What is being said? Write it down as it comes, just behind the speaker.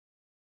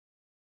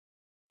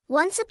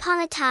Once upon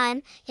a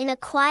time, in a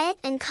quiet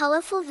and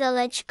colorful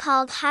village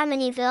called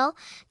Harmonyville,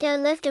 there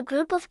lived a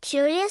group of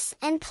curious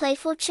and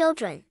playful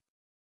children.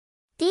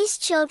 These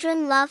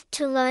children loved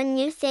to learn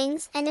new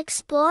things and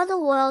explore the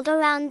world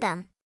around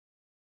them.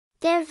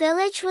 Their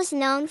village was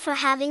known for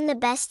having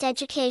the best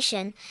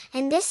education,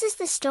 and this is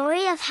the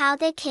story of how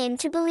they came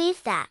to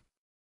believe that.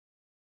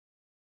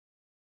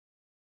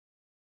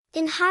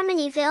 In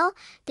Harmonyville,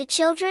 the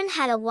children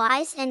had a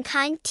wise and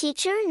kind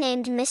teacher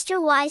named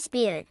Mr.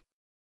 Wisebeard.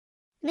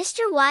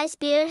 Mr.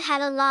 Wisebeard had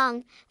a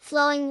long,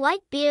 flowing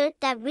white beard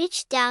that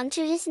reached down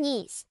to his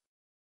knees.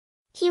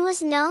 He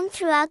was known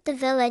throughout the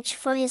village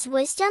for his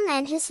wisdom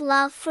and his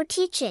love for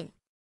teaching.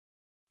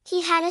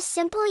 He had a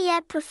simple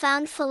yet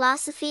profound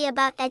philosophy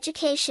about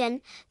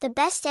education. The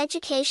best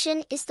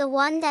education is the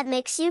one that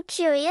makes you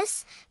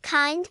curious,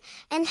 kind,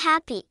 and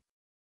happy.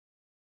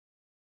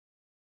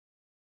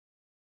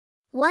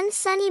 One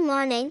sunny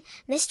morning,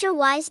 Mr.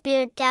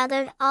 Wisebeard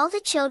gathered all the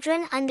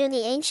children under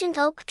the ancient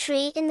oak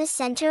tree in the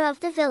center of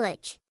the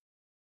village.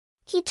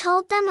 He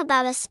told them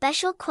about a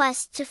special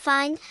quest to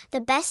find the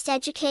best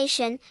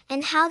education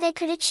and how they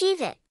could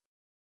achieve it.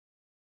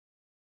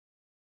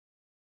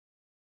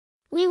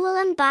 "We will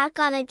embark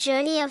on a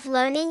journey of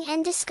learning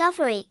and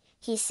discovery,"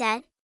 he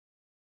said.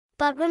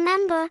 "But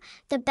remember,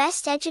 the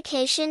best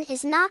education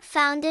is not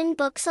found in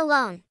books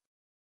alone.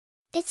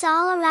 It's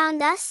all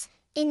around us,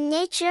 in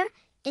nature,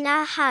 in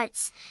our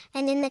hearts,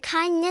 and in the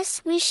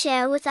kindness we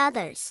share with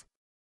others."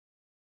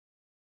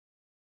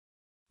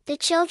 The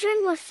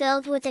children were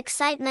filled with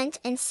excitement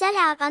and set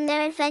out on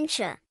their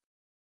adventure.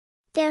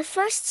 Their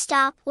first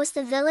stop was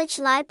the village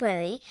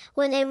library,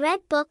 where they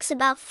read books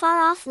about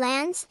far-off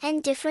lands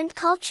and different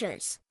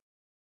cultures.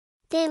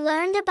 They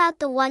learned about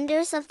the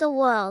wonders of the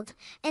world,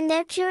 and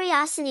their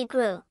curiosity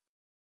grew.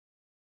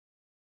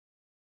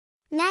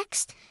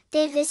 Next,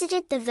 they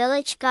visited the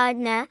village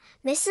gardener,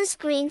 Mrs.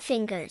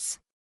 Greenfingers.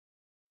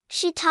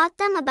 She taught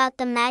them about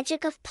the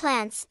magic of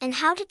plants and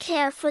how to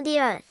care for the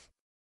earth.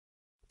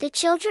 The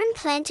children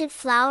planted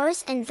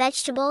flowers and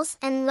vegetables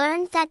and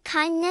learned that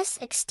kindness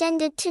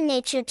extended to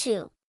nature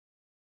too.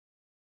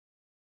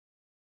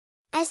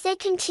 As they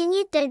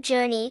continued their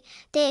journey,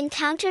 they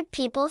encountered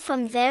people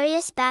from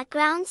various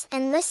backgrounds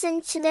and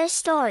listened to their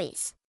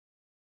stories.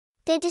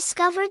 They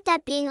discovered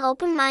that being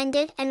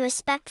open-minded and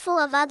respectful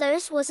of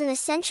others was an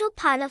essential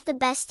part of the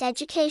best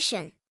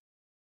education.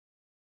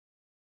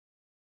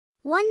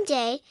 One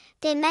day,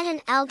 they met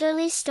an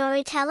elderly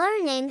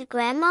storyteller named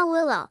Grandma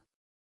Willow.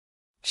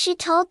 She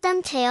told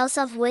them tales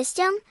of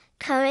wisdom,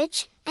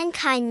 courage, and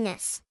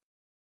kindness.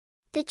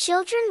 The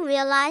children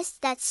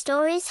realized that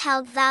stories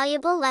held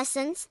valuable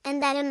lessons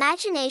and that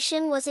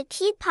imagination was a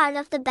key part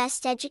of the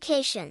best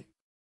education.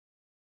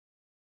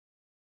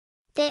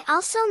 They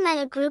also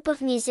met a group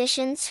of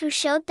musicians who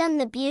showed them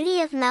the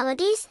beauty of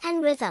melodies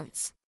and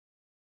rhythms.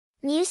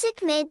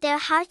 Music made their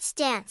hearts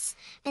dance,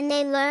 and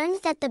they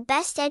learned that the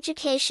best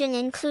education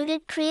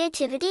included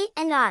creativity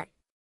and art.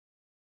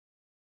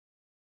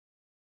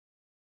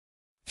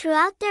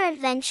 Throughout their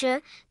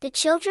adventure, the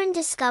children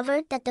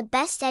discovered that the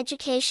best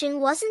education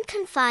wasn't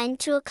confined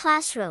to a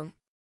classroom.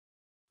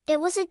 It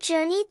was a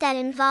journey that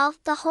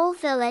involved the whole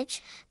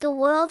village, the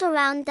world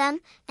around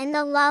them, and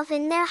the love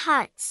in their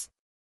hearts.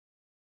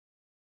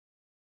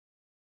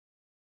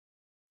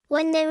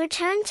 When they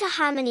returned to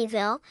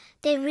Harmonyville,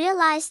 they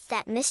realized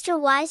that Mr.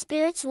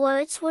 Wisebeard's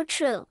words were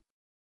true.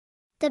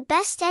 The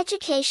best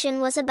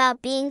education was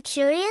about being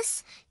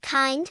curious,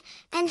 kind,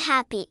 and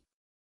happy.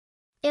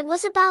 It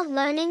was about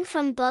learning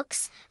from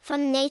books,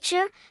 from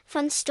nature,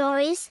 from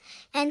stories,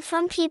 and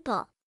from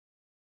people.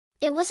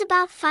 It was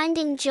about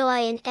finding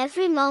joy in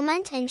every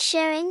moment and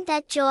sharing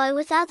that joy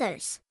with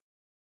others.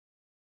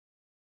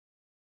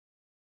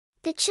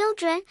 The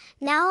children,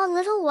 now a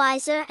little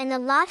wiser and a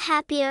lot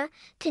happier,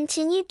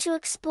 continued to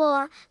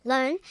explore,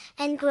 learn,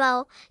 and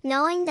grow,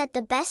 knowing that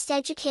the best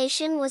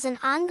education was an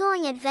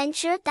ongoing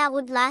adventure that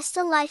would last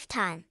a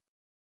lifetime.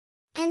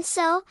 And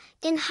so,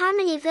 in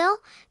Harmonyville,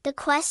 the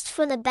quest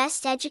for the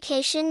best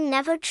education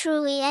never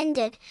truly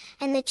ended,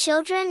 and the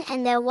children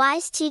and their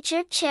wise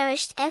teacher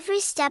cherished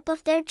every step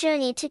of their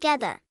journey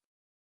together.